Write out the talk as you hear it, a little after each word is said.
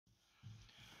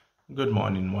Good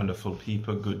morning, wonderful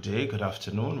people. Good day, good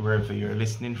afternoon, wherever you're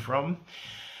listening from.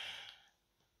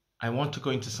 I want to go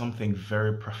into something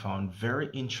very profound, very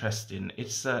interesting.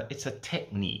 It's a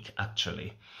technique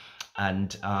actually,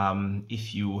 and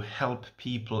if you help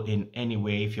people in any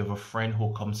way, if you have a friend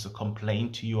who comes to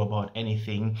complain to you about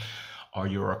anything, or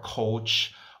you're a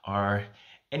coach, or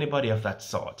anybody of that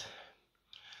sort,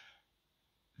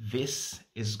 this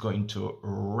is going to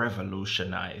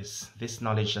revolutionize. This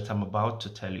knowledge that I'm about to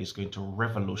tell you is going to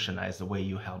revolutionize the way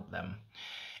you help them.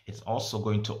 It's also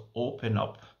going to open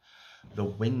up the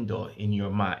window in your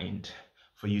mind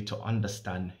for you to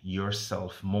understand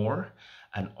yourself more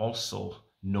and also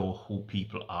know who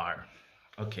people are.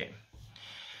 Okay,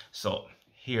 so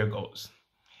here goes.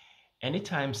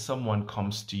 Anytime someone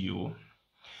comes to you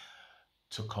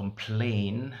to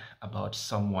complain about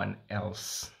someone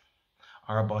else,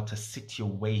 or about a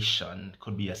situation,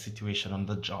 could be a situation on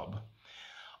the job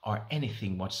or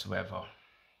anything whatsoever,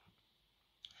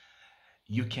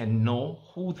 you can know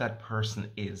who that person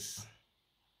is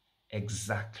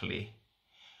exactly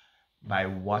by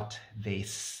what they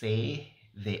say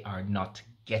they are not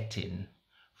getting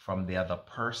from the other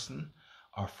person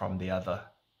or from the other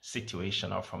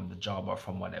situation or from the job or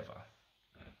from whatever.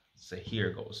 So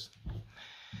here goes.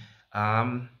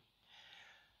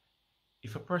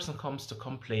 If a person comes to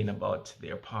complain about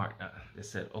their partner, they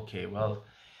said, okay, well,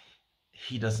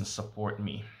 he doesn't support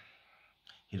me.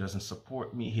 He doesn't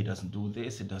support me. He doesn't do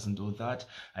this. He doesn't do that.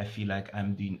 I feel like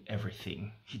I'm doing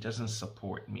everything. He doesn't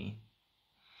support me.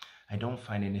 I don't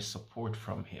find any support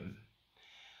from him.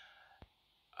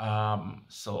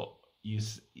 So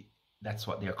that's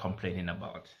what they're complaining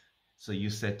about. So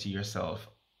you said to yourself,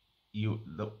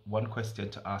 the one question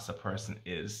to ask a person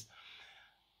is,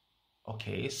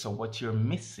 okay, so what you're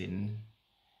missing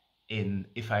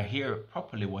if I hear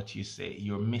properly what you say,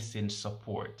 you're missing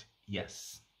support.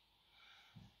 Yes.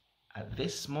 At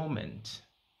this moment,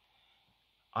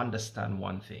 understand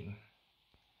one thing.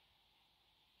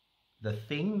 The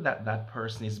thing that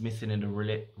person is missing in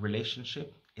the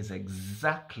relationship is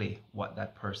exactly what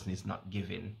that person is not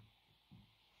giving.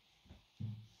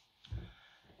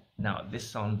 Now, this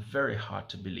sounds very hard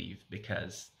to believe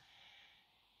because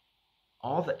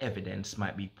all the evidence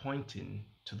might be pointing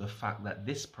to the fact that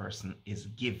this person is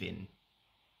giving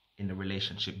in the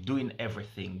relationship, doing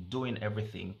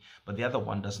everything, but the other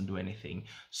one doesn't do anything.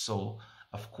 So,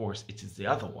 of course, it is the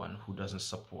other one who doesn't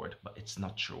support, but it's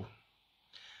not true.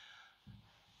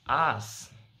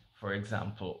 Ask, for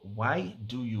example, why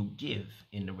do you give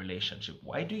in the relationship?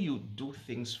 Why do you do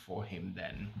things for him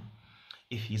then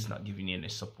if he's not giving you any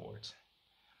support?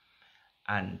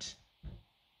 And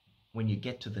when you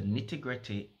get to the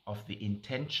nitty-gritty of the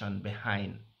intention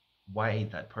behind why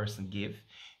that person give,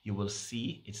 you will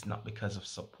see it's not because of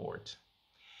support.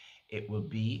 It will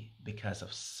be because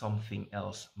of something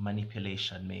else,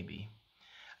 manipulation maybe.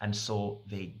 And so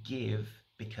they give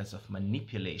because of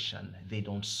manipulation. They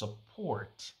don't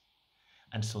support,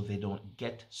 and so they don't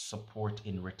get support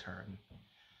in return.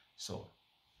 So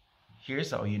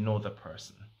here's how you know the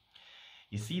person.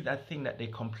 You see, that thing that they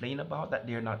complain about that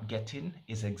they're not getting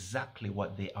is exactly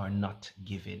what they are not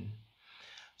giving.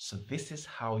 So this is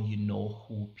how you know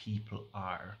who people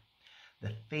are.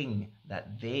 The thing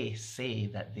that they say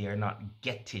that they are not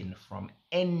getting from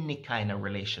any kind of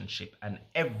relationship, and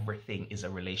everything is a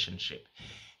relationship.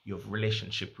 You have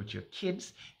relationship with your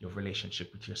kids, you have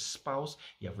relationship with your spouse,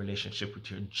 you have relationship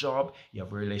with your job, you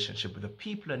have relationship with the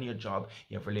people in your job,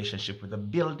 you have relationship with the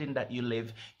building that you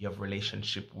live, you have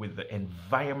relationship with the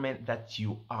environment that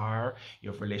you are, you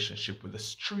have relationship with the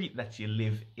street that you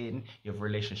live in, you have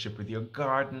relationship with your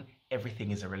garden.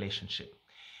 Everything is a relationship.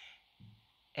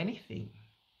 Anything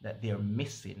that they are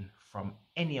missing from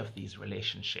any of these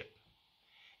relationships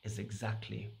is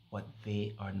exactly what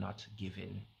they are not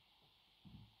giving.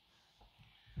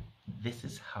 This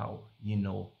is how you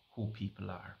know who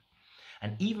people are.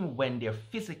 And even when their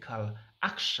physical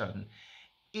action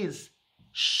is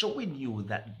showing you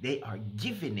that they are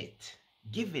giving it,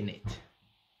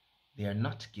 they are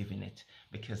not giving it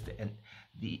because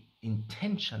the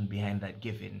intention behind that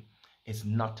giving is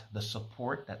not the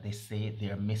support that they say they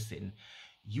are missing.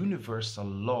 Universal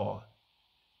law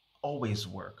always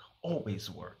work.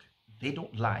 They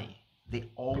don't lie. They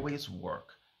always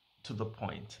work to the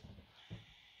point.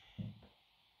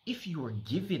 If you are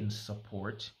giving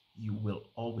support, you will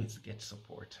always get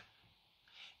support.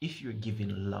 If you're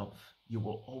giving love, you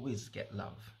will always get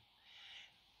love.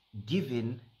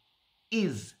 Giving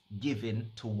is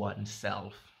given to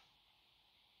oneself.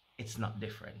 It's not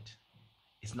different.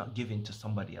 It's not given to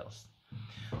somebody else.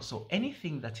 So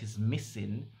anything that is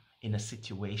missing in a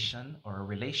situation or a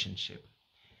relationship,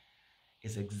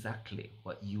 is exactly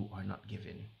what you are not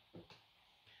giving.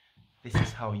 This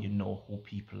is how you know who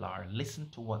people are. Listen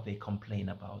to what they complain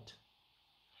about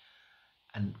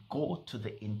and go to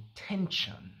the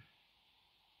intention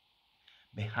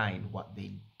behind what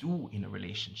they do in a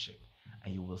relationship,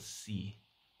 and you will see.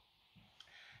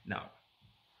 Now,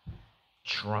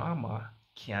 trauma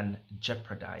can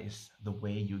jeopardize the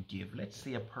way you give. Let's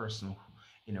say a person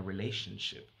in a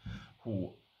relationship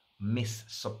who miss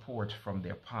support from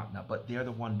their partner, but they're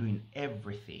the one doing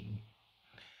everything,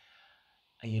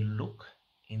 and you look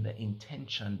in the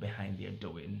intention behind their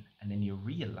doing, and then you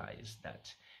realize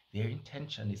that their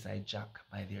intention is hijacked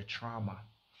by their trauma.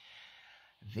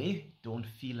 They don't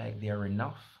feel like they're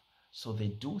enough, so they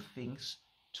do things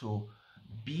to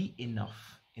be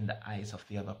enough in the eyes of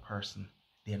the other person.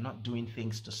 They're not doing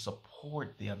things to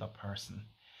support the other person.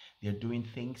 They're doing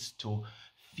things to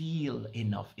feel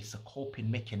enough. It's a coping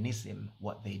mechanism,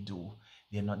 what they do.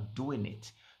 They're not doing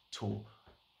it to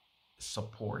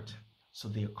support. So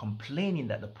they're complaining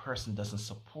that the person doesn't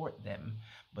support them,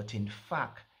 but in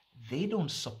fact, they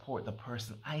don't support the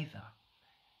person either.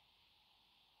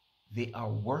 They are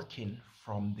working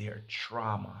from their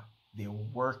trauma. They're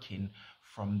working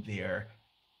from their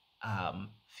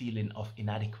feeling of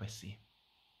inadequacy.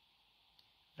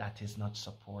 That is not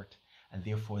support, and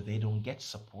therefore they don't get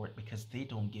support because they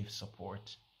don't give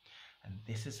support. And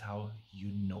this is how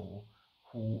you know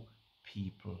who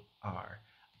people are.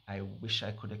 I wish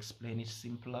I could explain it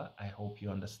simpler. I hope you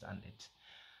understand it.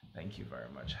 Thank you very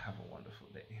much. Have a wonderful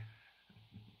day.